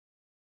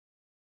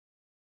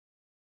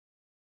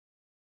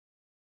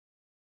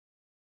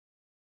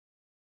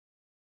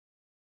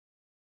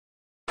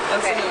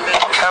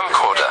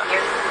Camcorder.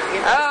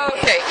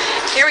 Okay,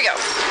 here we go.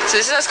 So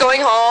this is us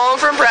going home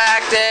from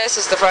practice.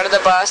 It's the front of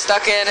the bus,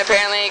 stuck in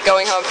apparently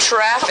going home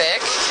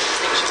traffic.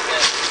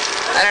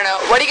 I don't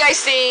know. What do you guys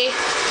see?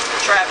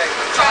 Traffic.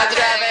 Lots of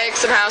traffic,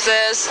 some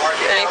houses,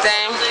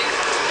 anything.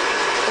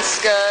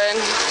 It's good.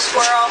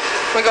 Squirrel.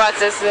 We go out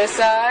to this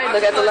side.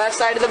 Look at the left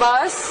side of the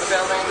bus.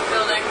 The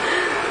building.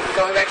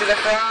 Going back to the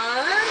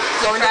front.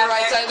 Going to the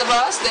right side of the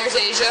bus. There's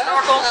Asia.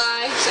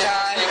 Hi. Say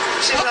hi.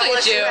 Look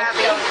at you.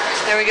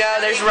 There we go.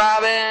 There's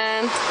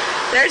Robin.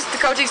 There's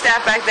the coaching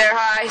staff back there.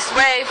 Hi.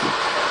 Wave.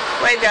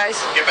 Wave, guys.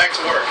 Get back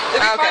to work.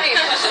 Okay.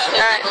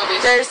 Alright.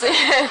 There's Lisa.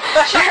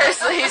 There's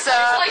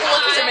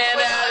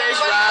Amanda. There's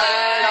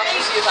Robin.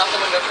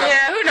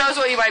 Yeah, who knows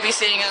what you might be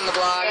seeing on the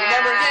blog.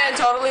 Remember, again,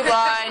 totally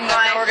blind.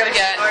 Never know what we're going to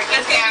get.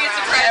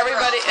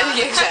 Everybody,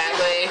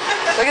 exactly.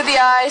 Look at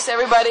the eyes.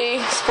 Everybody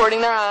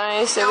supporting their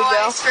eyes. There we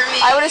go.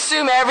 I would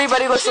assume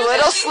everybody looks a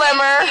little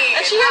slimmer.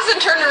 And she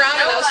hasn't turned around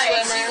a little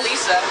slimmer.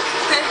 Lisa.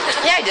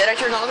 Yeah, I did. I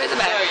turned all the way to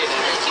the back. No, you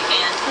didn't. You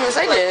can. Yes,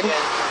 I did.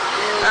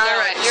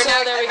 Alright, so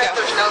there we go.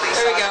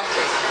 There we go.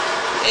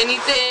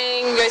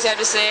 Anything you guys have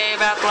to say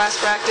about the last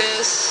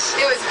practice?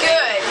 It was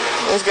good.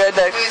 It was good.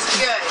 It was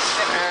good.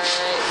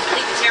 Alright. I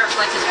think the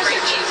Terraflex is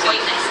breaking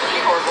quite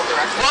nicely. Horrible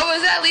direction. What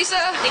was that, Lisa?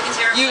 I think the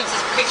Terraflex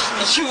is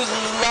breaking. You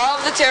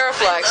love the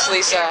Terraflex,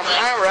 Lisa.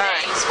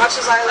 Alright. As much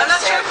as I love I'm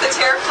not sure if the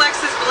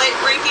Terraflex is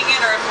breaking in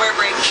or if we're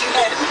breaking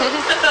in.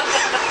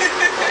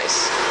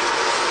 Nice.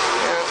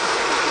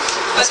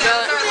 But that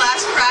was our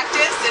last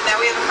practice, and now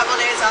we have a couple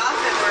days off,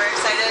 and we're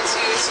excited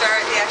to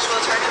start the actual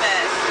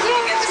tournament.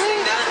 And get this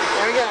thing done.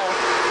 There we go.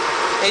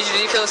 Asia,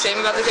 do you feel the same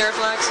about the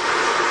Terraflex?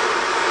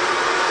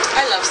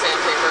 I love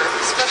sandpaper,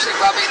 especially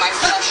rubbing my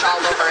flesh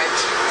all over it.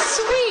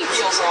 Sweet.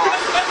 Feels off.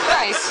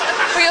 Nice.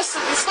 Well, you'll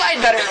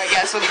slide better, I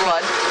guess, with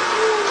blood.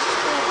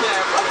 Yeah,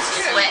 blood's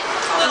good. Sweat.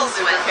 A little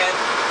lubricant.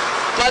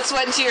 Blood,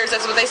 sweat, and tears,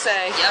 that's what they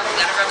say. Yep,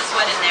 gotta rub the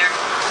sweat in there.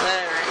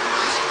 Alright.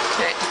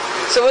 Okay.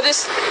 So we'll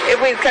just, if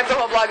we kept the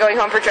whole blog going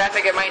home for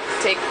traffic, it might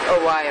take a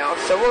while.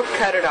 So we'll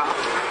cut it off.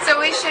 So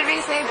we say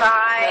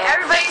bye.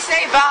 Everybody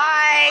say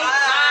bye.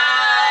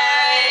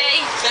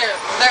 Bye. There,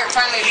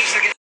 finally Lisa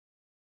gets